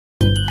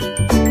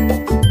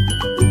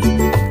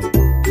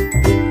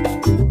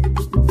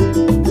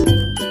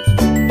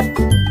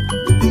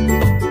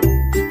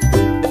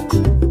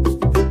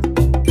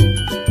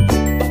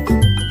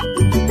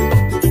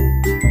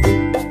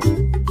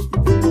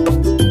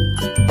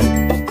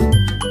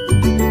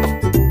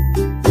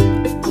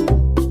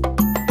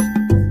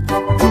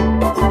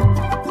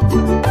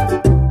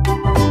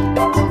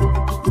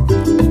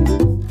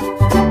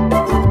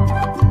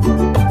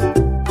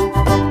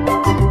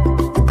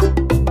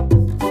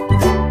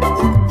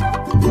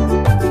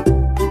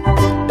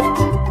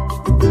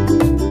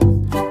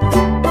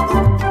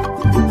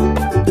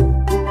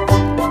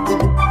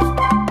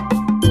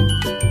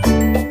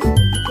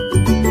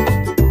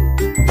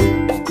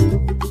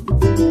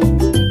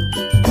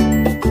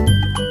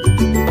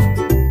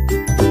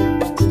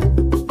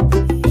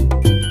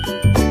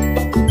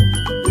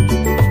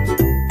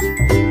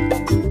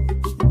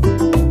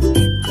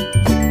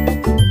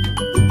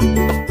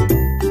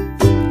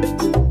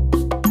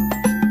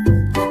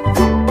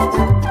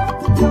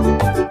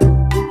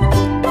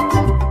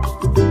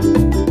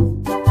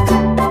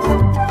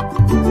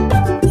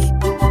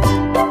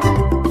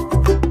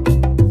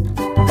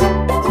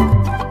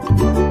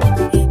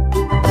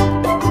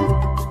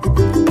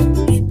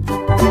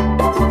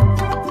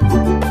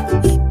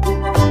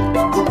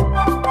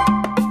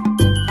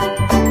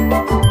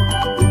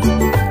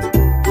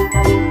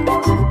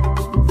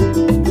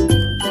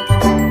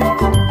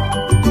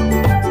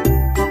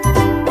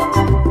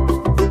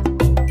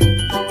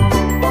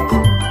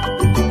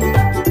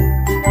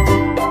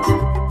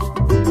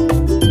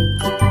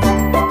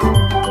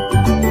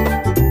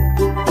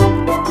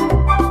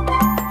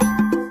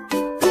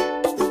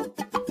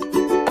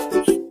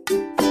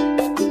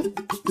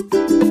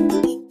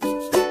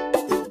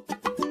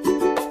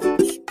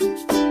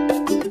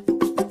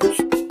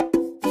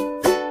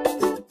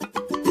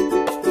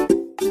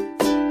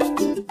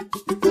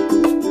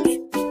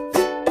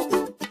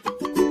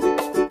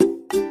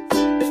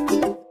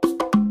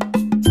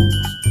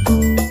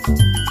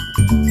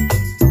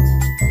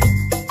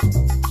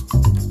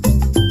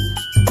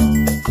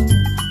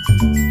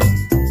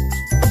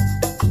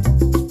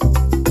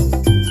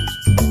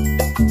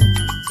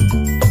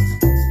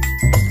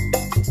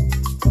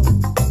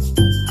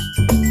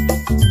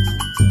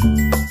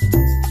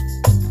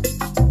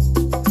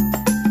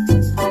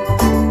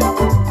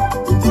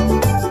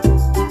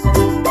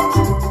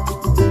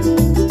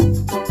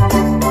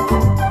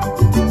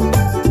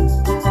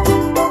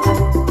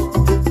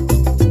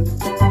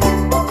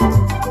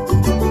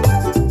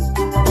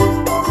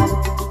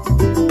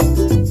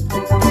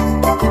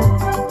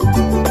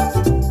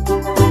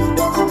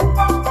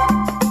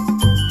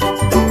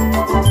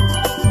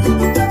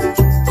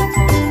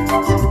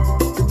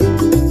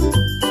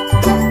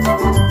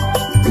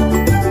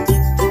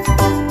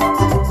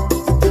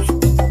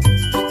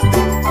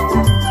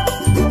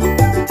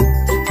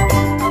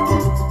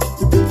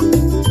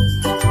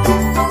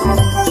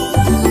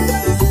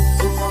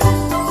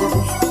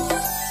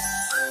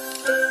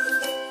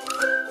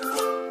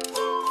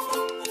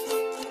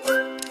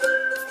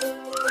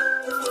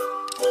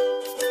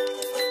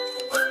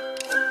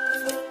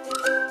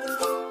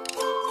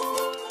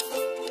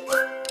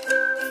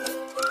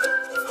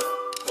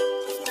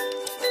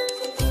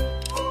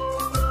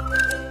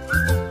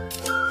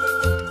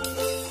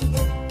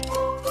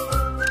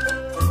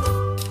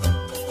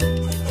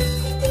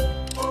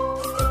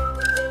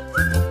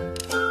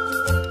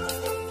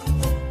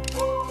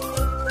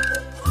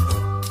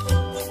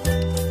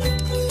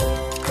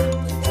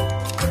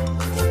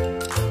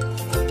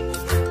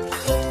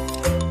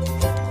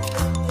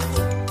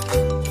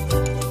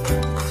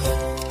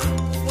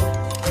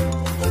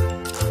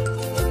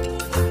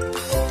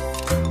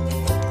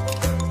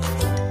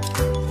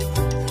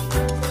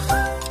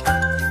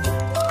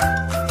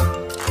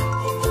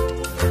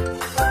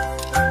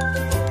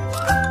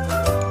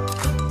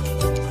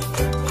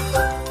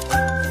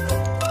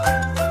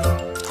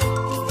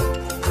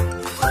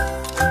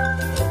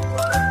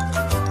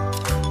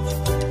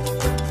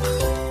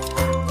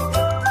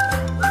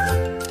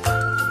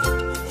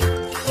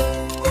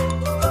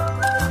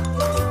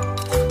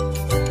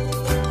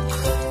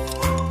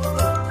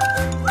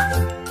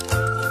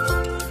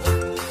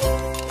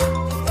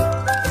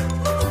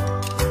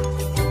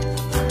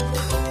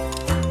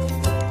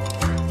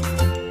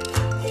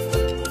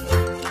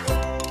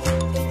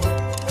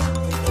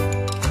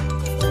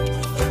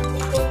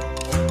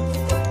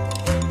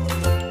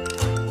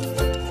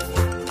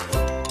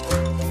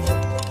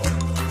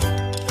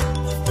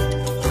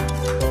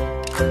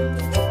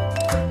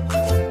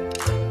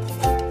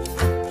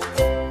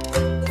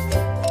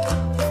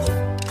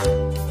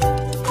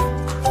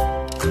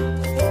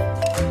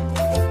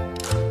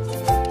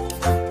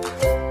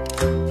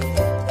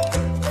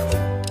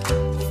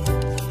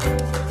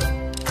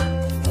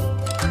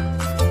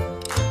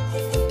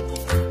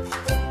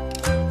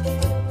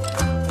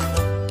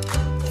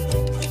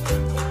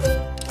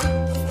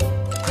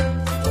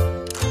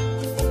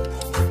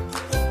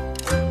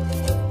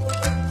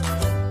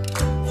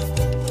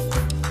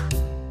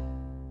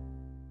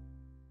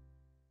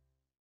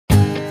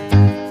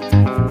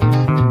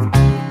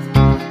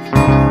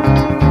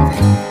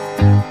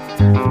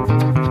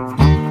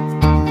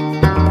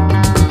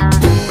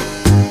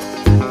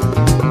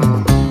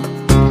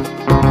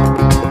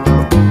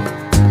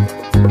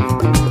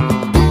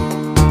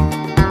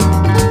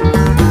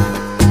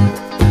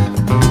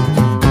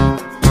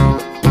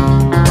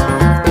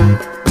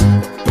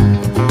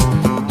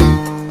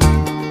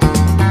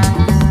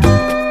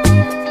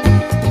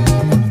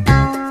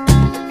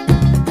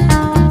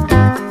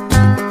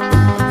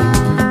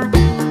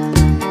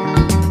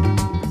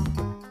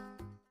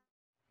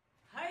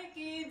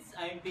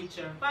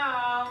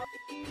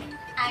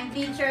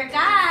Teacher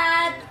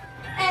Kat.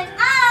 And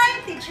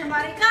I'm Teacher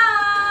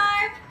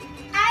Maricar.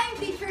 I'm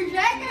Teacher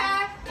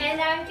Jeka. And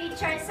I'm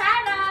Teacher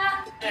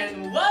Sarah.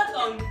 And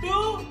welcome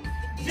to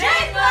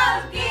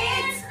J12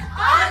 Kids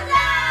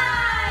Online!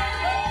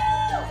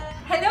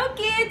 Hello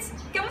kids!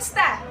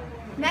 Kamusta?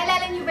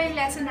 Naalala niyo ba yung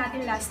lesson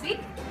natin last week?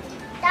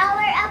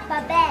 Tower of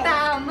Babel.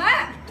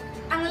 Tama!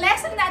 Ang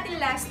lesson natin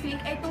last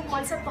week ay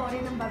tungkol sa Tore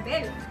ng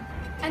Babel.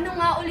 Ano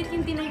nga ulit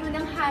yung tinayo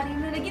ng hari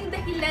na naging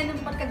dahilan ng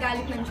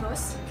pagkagalit ng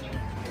Diyos?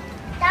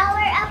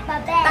 Tower of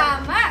Babel.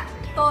 Tama!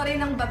 Tore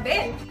ng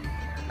Babel.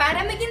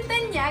 Para maging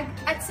tanyag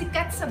at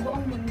sikat sa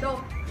buong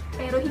mundo.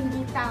 Pero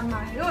hindi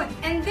tama yun.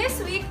 And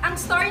this week, ang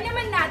story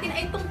naman natin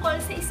ay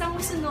tungkol sa isang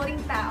masunuring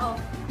tao.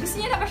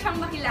 Gusto niyo na ba siyang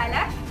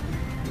makilala?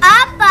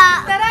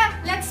 Apa! Tara,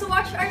 let's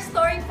watch our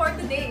story for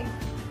today.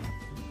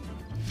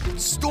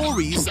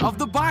 Stories of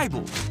the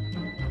Bible.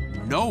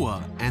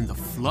 Noah and the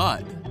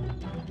Flood.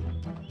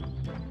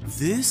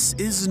 This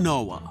is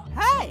Noah.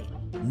 Hey!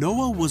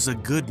 Noah was a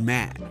good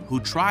man who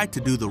tried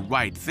to do the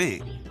right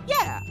thing.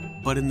 Yeah!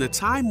 But in the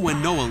time when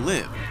Noah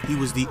lived, he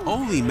was the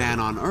only man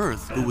on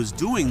earth who was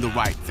doing the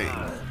right thing.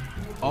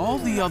 All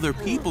the other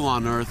people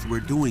on earth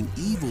were doing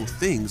evil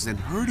things and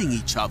hurting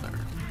each other.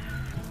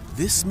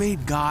 This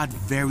made God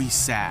very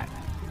sad.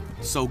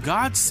 So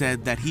God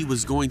said that he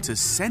was going to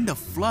send a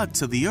flood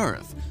to the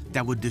earth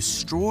that would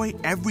destroy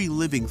every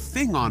living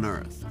thing on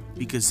earth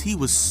because he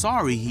was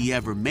sorry he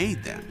ever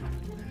made them.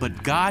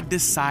 But God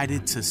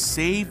decided to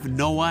save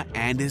Noah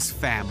and his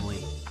family.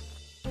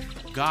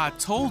 God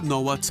told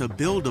Noah to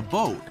build a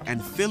boat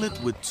and fill it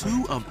with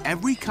 2 of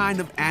every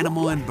kind of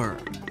animal and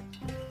bird.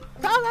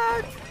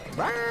 Colors,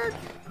 birds,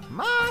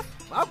 moss,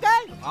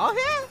 okay, all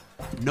here?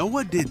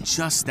 Noah did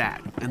just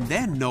that, and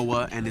then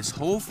Noah and his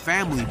whole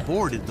family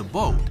boarded the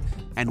boat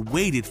and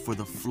waited for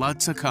the flood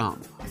to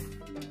come.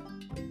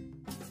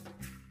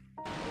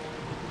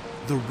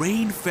 The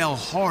rain fell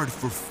hard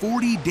for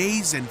 40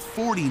 days and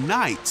 40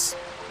 nights.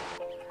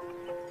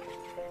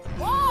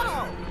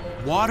 Whoa!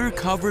 Water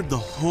covered the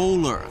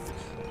whole earth,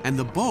 and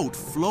the boat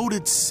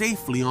floated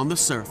safely on the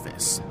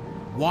surface.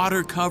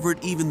 Water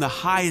covered even the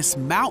highest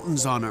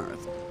mountains on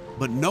earth,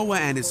 but Noah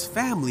and his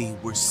family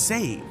were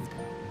saved.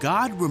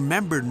 God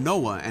remembered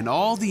Noah and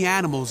all the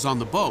animals on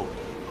the boat.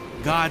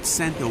 God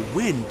sent a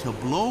wind to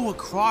blow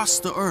across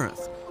the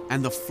earth,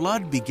 and the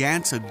flood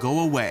began to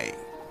go away.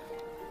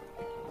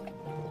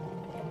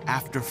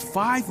 After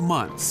 5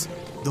 months,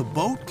 the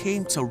boat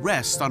came to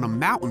rest on a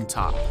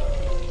mountaintop.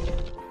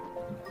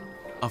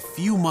 A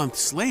few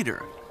months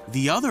later,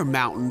 the other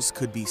mountains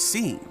could be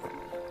seen.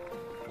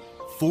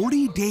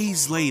 40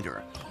 days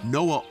later,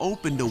 Noah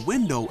opened a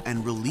window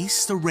and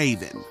released a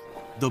raven.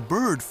 The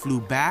bird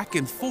flew back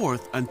and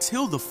forth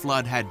until the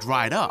flood had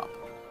dried up.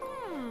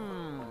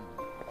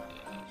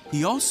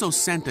 He also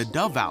sent a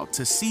dove out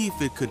to see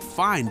if it could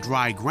find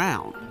dry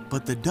ground,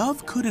 but the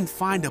dove couldn't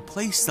find a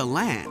place to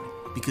land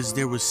because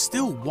there was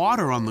still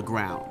water on the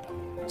ground.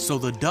 So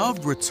the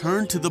dove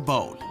returned to the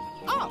boat.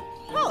 Oh,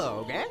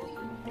 hello again.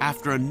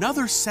 After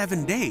another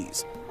 7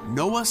 days,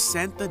 Noah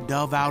sent the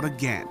dove out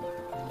again.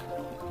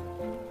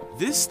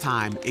 This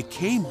time, it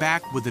came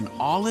back with an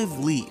olive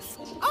leaf.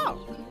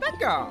 Oh,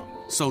 bingo!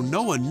 So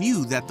Noah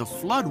knew that the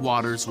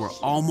floodwaters were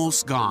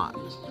almost gone.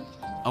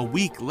 A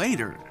week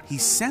later, he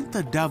sent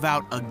the dove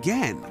out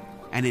again,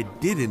 and it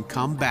didn't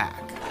come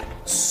back.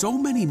 So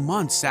many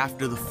months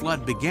after the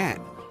flood began,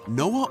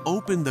 Noah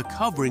opened the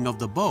covering of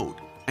the boat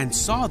and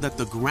saw that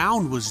the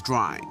ground was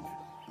drying.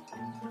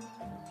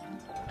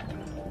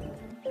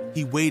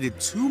 He waited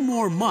 2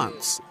 more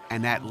months,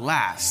 and at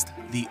last,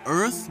 the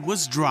earth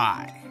was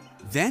dry.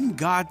 Then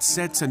God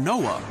said to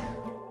Noah,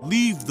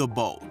 "Leave the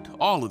boat,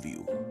 all of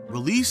you.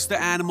 Release the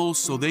animals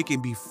so they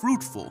can be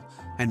fruitful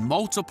and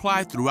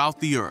multiply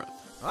throughout the earth."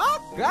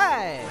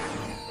 Okay!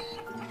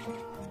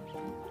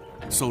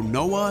 So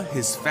Noah,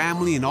 his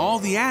family, and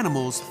all the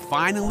animals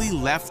finally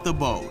left the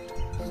boat.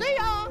 See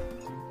ya!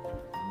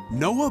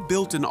 Noah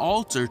built an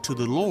altar to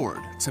the Lord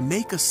to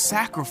make a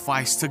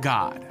sacrifice to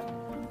God.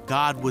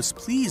 God was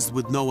pleased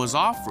with Noah's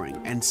offering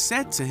and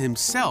said to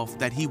himself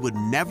that he would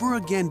never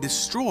again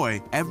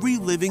destroy every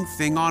living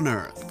thing on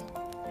earth.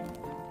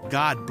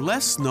 God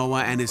blessed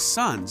Noah and his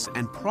sons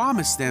and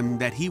promised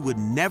them that he would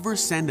never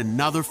send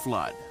another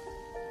flood.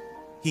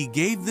 He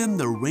gave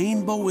them the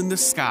rainbow in the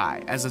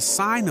sky as a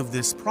sign of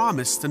this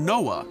promise to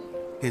Noah,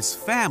 his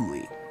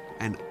family,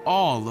 and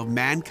all of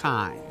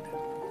mankind.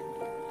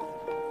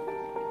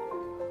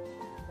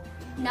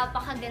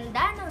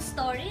 Napakaganda ng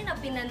story na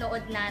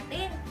pinanood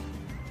natin.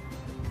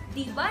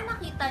 Di ba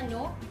nakita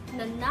nyo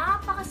na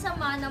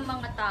napakasama ng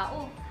mga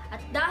tao at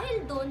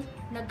dahil doon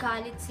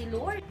nagalit si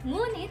Lord.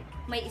 Ngunit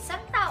may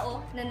isang tao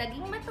na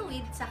naging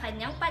matuwid sa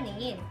kanyang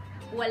paningin.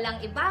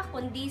 Walang iba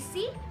kundi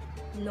si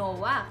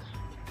Noah.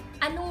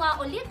 Ano nga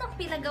ulit ang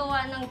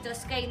pinagawa ng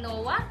Diyos kay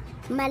Noah?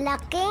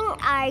 Malaking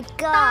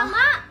arko.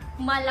 Tama!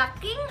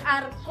 Malaking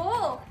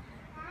arko!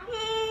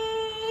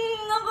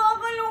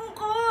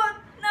 Nakakalungkot!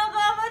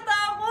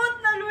 Nakakatakot!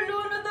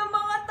 Nalulunod ang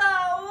mga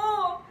tao!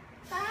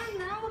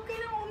 Sana, huwag ka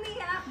nang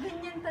umiyak.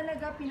 Ganyan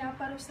talaga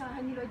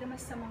parusahan ni Lord ang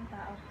masasamang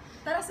tao.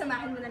 Tara,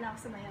 samahan mo na lang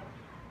ako sumayaw.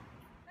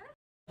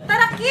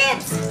 Tara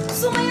kids!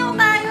 Sumayaw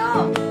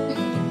tayo!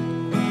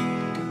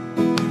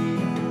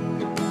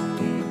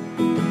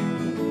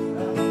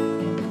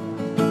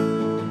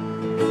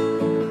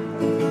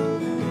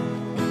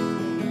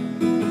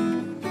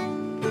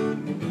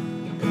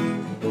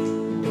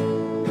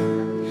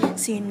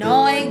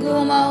 Sino ay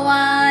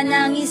gumawa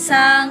ng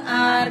isang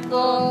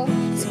arko?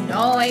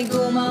 Sino ay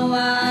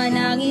gumawa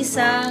ng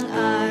isang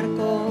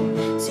arko?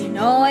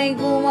 Sino ay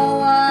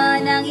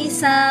gumawa ng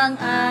isang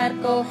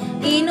arko?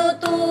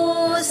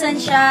 Inutusan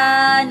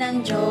siya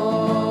ng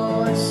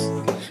Diyos.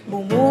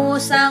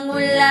 Bumuhos ang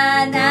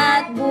ulan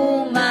at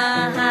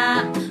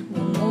bumaha.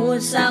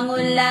 Bumuhos ang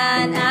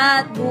ulan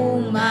at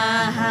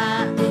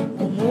bumaha.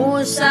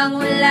 Bumuhos ang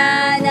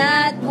ulan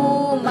at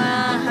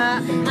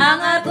bumaha. Ang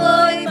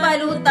ako'y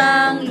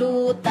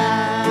palutang-lutang.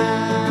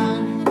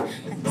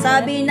 Ang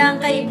sabi ng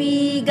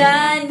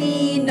kaibigan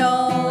ni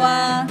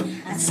Noah.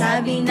 Ang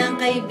sabi ng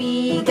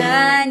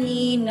kaibigan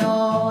ni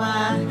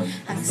Noah.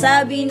 Ang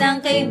sabi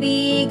ng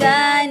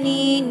kaibigan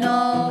ni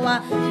Noah.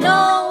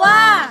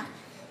 Noah!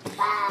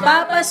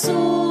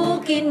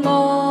 Papasukin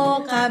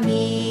mo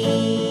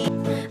kami.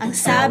 Ang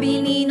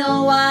sabi ni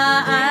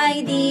Noah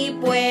ay di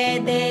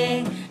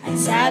pwede. Ang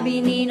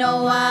sabi ni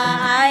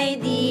Noah ay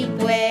di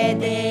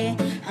pwede.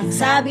 Ang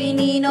sabi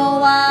ni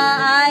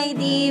Noah ay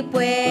di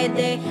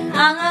pwede.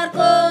 Ang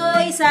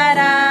arko'y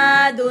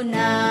sarado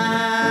na.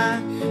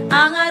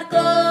 Ang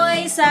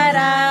arko'y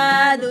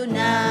sarado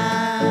na.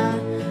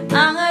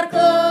 Ang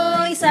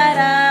arko'y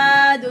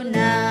sarado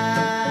na.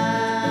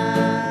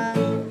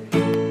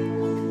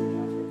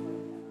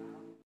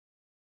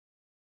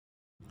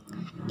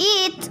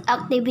 It's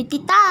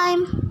activity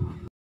time.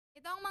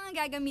 Ito ang mga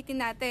gagamitin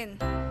natin.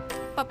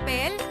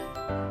 Papel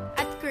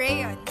at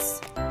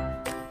crayons.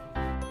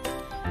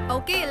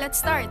 Okay, let's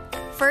start.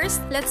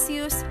 First, let's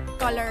use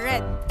color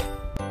red.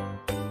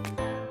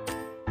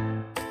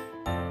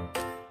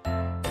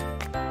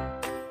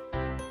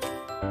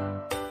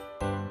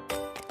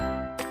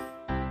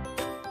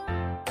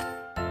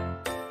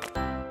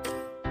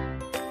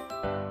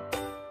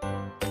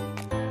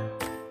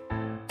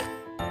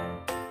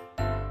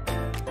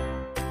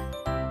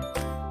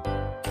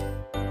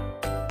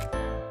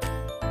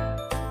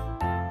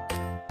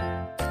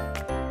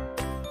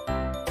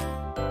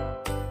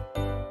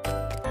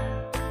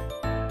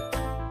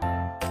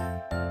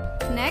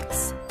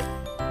 Next,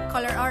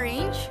 color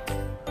orange.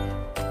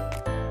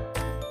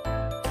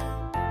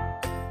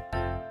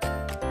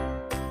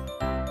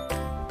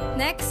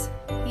 Next,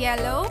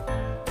 yellow.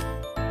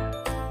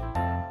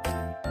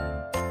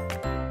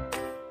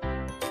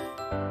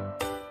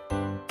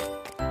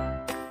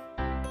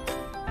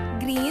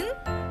 Green.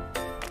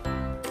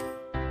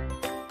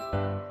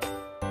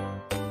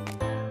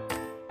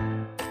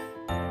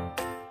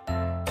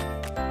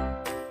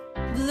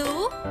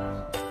 Blue.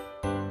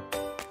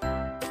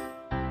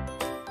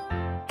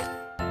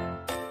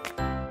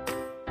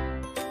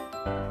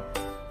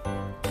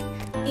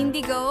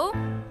 Indigo.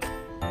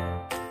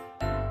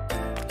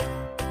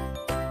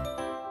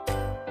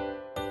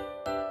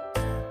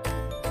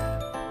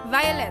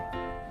 Violet.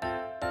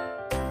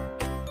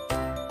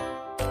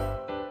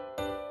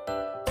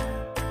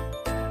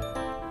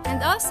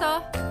 And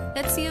also,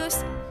 let's use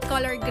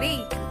color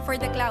gray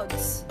for the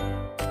clouds.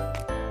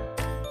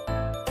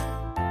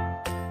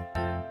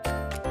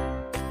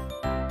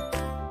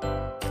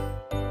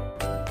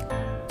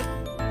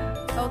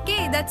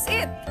 Okay, that's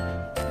it.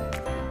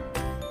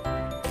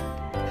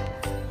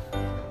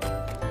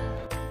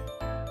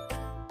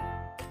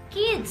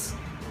 Kids,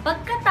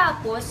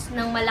 pagkatapos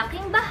ng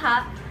malaking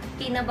baha,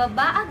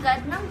 pinababa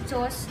agad ng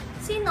Diyos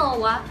si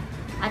Noah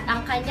at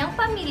ang kanyang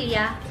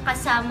pamilya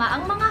kasama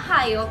ang mga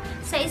hayop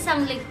sa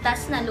isang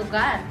ligtas na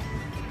lugar.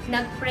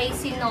 Nagpray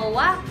si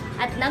Noah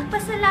at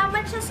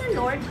nagpasalamat siya sa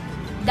Lord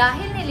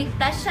dahil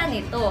niligtas siya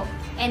nito.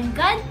 And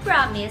God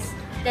promised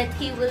that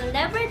He will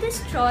never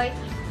destroy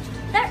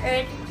the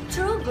earth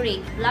through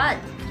great flood.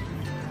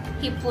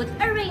 He put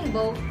a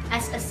rainbow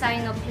as a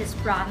sign of His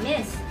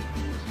promise.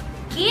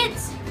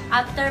 Kids,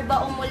 after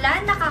ba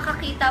umulan,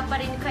 nakakakita pa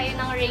rin kayo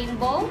ng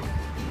rainbow?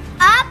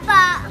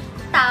 Apa!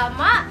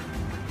 Tama!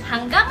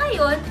 Hanggang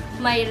ngayon,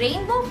 may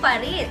rainbow pa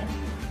rin.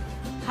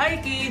 Hi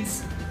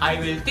kids! I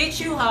will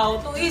teach you how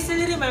to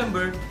easily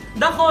remember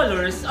the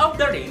colors of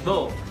the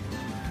rainbow.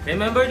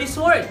 Remember this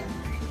word.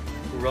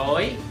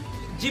 Roy,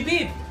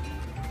 Jibib.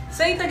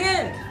 Say it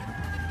again.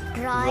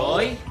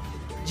 Roy,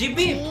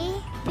 Jibib.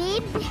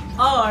 Bib.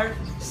 R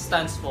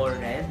stands for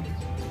red.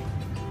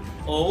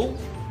 O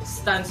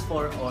stands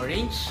for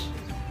orange.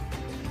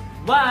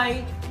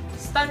 Y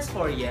stands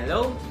for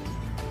yellow.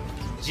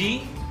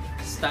 G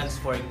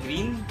stands for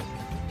green.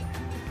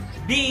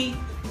 B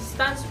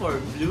stands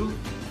for blue.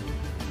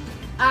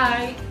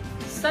 I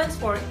stands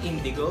for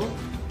indigo.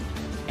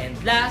 And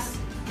last,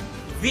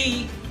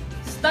 V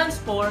stands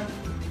for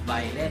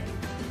violet.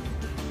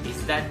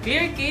 Is that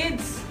clear,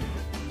 kids?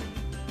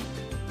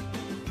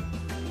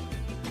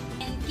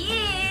 And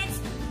kids,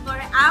 for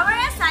our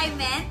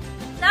assignment,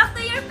 talk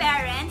to your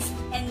parents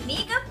and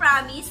make make a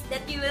promise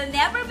that you will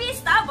never be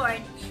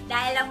stubborn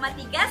dahil ang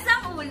matigas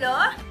ang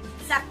ulo,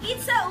 sakit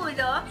sa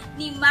ulo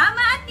ni Mama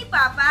at ni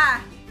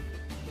Papa.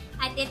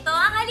 At ito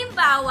ang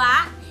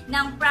halimbawa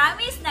ng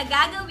promise na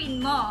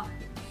gagawin mo.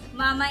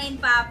 Mama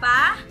and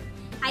Papa,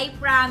 I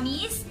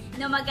promise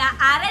na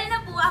mag-aaral na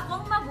po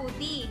akong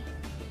mabuti.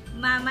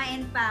 Mama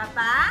and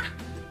Papa,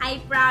 I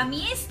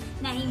promise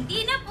na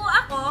hindi na po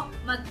ako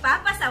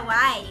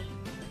magpapasaway.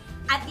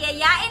 At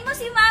yayain mo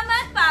si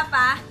Mama at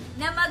Papa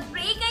na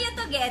mag-pray kayo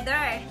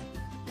together.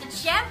 At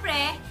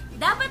syempre,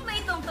 dapat mo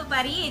itong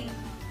tuparin.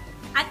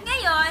 At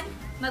ngayon,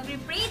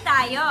 mag-pray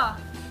tayo.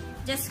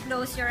 Just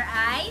close your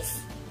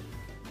eyes,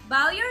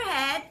 bow your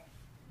head,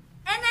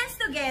 and hands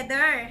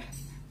together.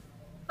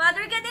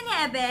 Father God in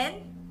heaven,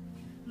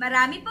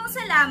 marami pong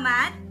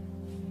salamat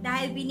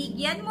dahil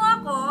binigyan mo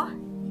ako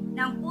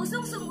ng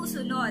pusong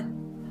sumusunod.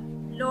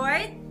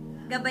 Lord,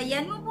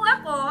 gabayan mo po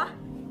ako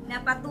na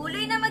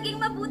patuloy na maging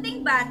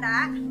mabuting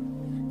bata,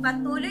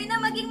 patuloy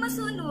na maging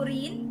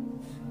masunurin,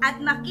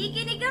 at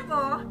makikinig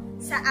ako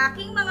sa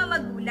aking mga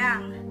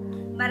magulang.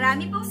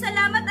 Marami pong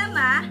salamat,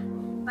 Ama.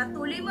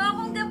 Patuloy mo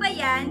akong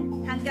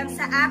gabayan hanggang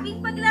sa aking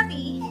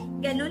paglaki,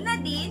 ganun na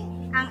din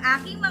ang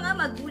aking mga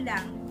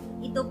magulang.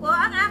 Ito po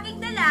ang aking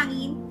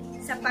dalangin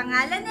sa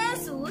pangalan ni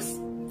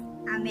Jesus.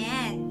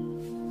 Amen.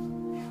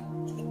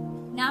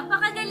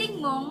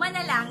 Napakagaling mong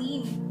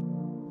manalangin.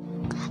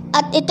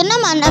 At ito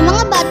naman ang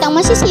mga batang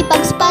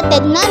masisipag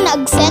spotted na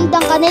nag-send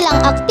ng kanilang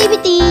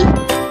activity.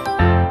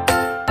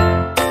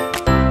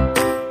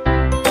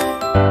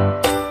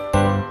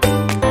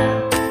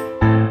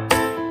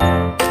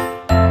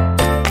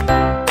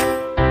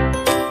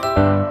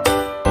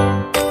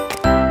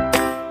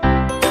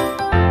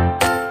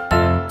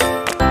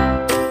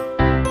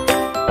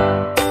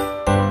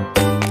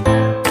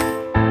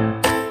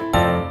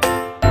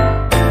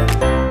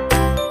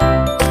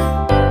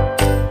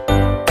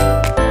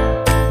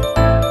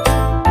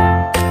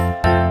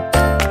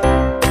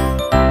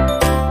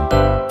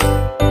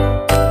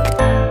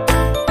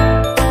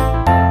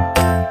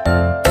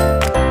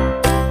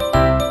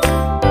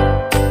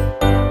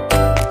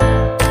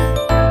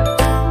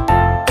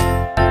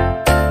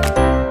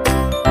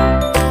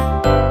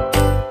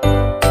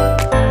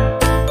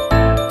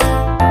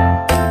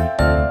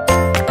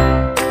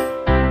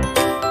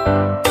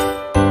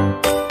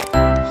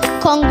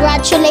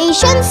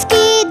 Congratulations,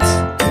 kids!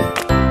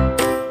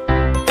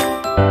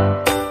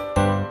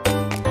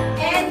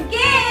 And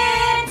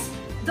kids,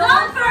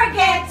 don't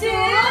forget to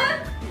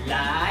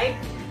Like,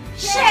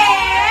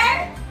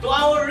 share. to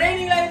our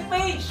Raining Life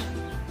page.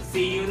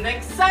 See you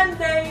next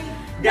Sunday.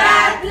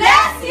 God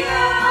bless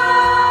you!